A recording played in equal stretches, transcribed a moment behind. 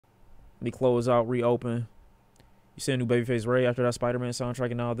Let me close out, reopen. You see a new Babyface Ray after that Spider-Man soundtrack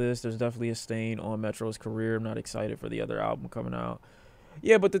and all this. There's definitely a stain on Metro's career. I'm not excited for the other album coming out.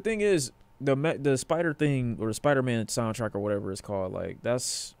 Yeah, but the thing is, the Spider thing or the Spider-Man soundtrack or whatever it's called, like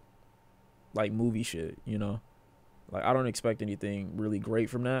that's like movie shit, you know? Like I don't expect anything really great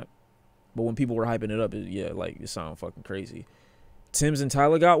from that. But when people were hyping it up, yeah, like it sounded fucking crazy. Tems and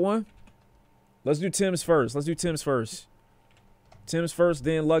Tyla got one. Let's do Tems first. Let's do Tems first. Tems first,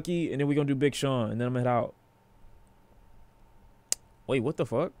 then Lucky, and then we're gonna do Big Sean, and then I'm gonna head out. Wait, what the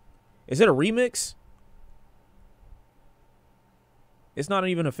fuck? Is it a remix? It's not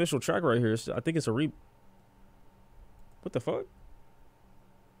even an official track right here. I think it's a What the fuck?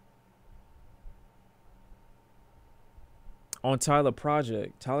 On Tyla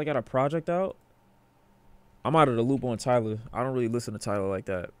project. Tyla got a project out? I'm out of the loop on Tyla. I don't really listen to Tyla like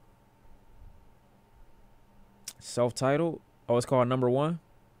that. Self-titled? Oh, it's called No.1?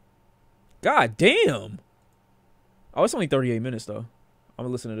 God damn! Oh, it's only 38 minutes, though. I'm gonna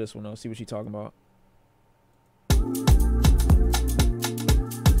listen to this one, though. See what she's talking about.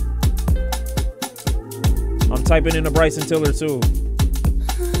 I'm typing in the Bryson Tiller, too.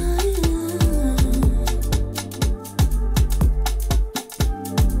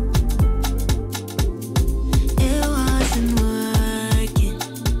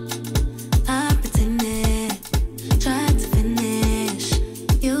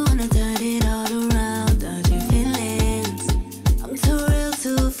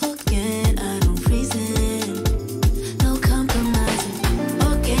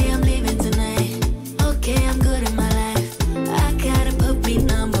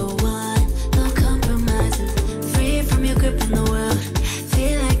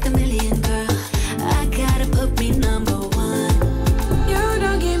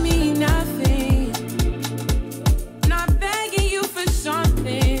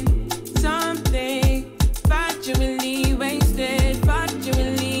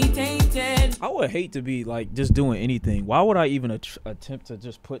 Hate to be like just doing anything. Why would I even attempt to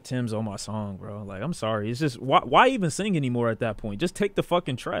just put Tems on my song, bro? Like, I'm sorry. It's just why even sing anymore at that point? Just take the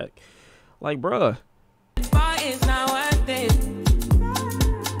fucking track. Like, bruh. It's not worth it.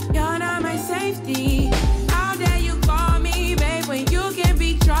 You're not my safety. How dare you call me babe when you can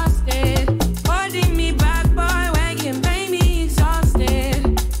be trusted? Holding me back, boy, when you make me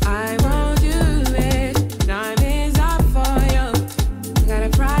exhausted. I won't do it. Time is up for you. Gotta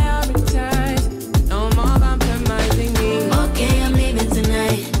prioritize. Okay, I'm leaving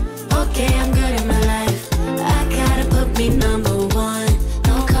tonight. Okay, I'm good in my life. I gotta put me No.1.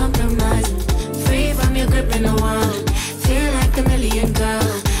 No compromising. Free from your grip in the world. Feel like a million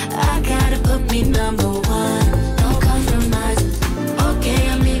girl. I gotta put me No.1. No compromising. Okay,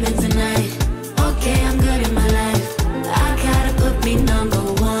 I'm leaving tonight. Okay, I'm good in my life. I gotta put me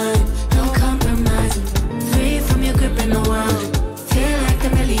No.1. No compromising. Free from your grip in the world. Feel like a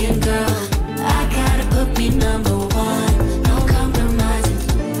million girl. I gotta put me No.1.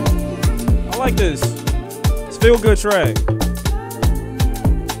 I like this. It's a feel good track.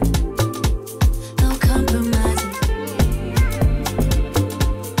 No compromising.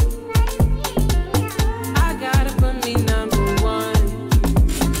 I gotta put me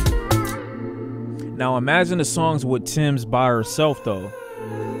No.1. Now imagine the songs with Tems by herself though.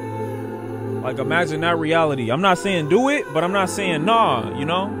 Like imagine that reality. I'm not saying do it, but I'm not saying nah, you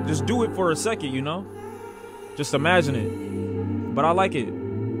know? Just do it for a second, you know? Just imagine it. But I like it.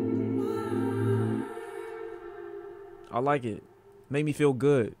 I like it. Make me feel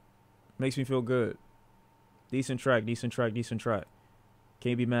good. Makes me feel good. Decent track, decent track, decent track.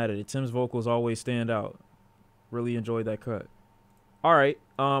 Can't be mad at it. Tems' vocals always stand out. Really enjoyed that cut. All right.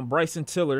 Bryson Tiller.